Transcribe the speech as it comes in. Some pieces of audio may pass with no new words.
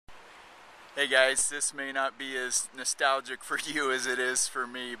Hey guys, this may not be as nostalgic for you as it is for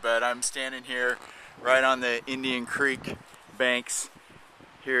me, but I'm standing here right on the Indian Creek banks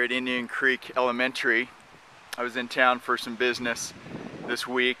here at Indian Creek Elementary. I was in town for some business this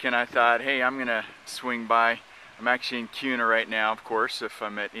week and I thought, hey, I'm gonna swing by. I'm actually in Kuna right now, of course, if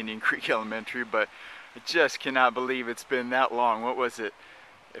I'm at Indian Creek Elementary, but I just cannot believe it's been that long. What was it?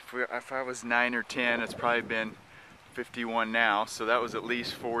 If I was 9 or 10, it's probably been 51 now, so that was at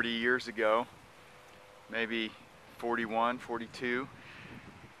least 40 years ago, maybe 41, 42.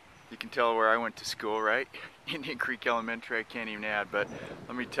 You can tell where I went to school, right? Indian Creek Elementary, I can't even add, but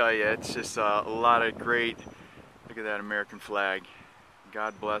let me tell you, it's just a lot of great, look at that American flag.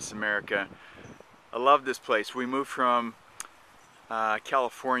 God bless America. I love this place. We moved from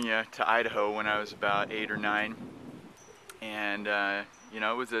California to Idaho when I was about 8 or 9, and you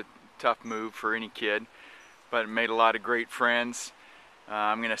know, it was a tough move for any kid, but made a lot of great friends.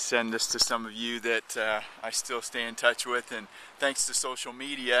 I'm going to send this to some of you that I still stay in touch with, and thanks to social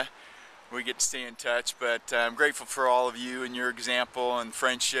media we get to stay in touch, but I'm grateful for all of you and your example and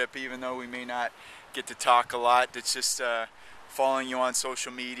friendship, even though we may not get to talk a lot. It's just following you on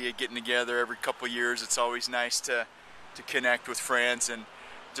social media, getting together every couple years. It's always nice to connect with friends, and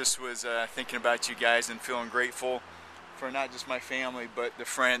just was thinking about you guys and feeling grateful for not just my family, but the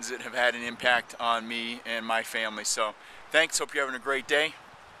friends that have had an impact on me and my family. So thanks, hope you're having a great day.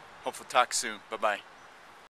 Hopefully talk soon. Bye-bye.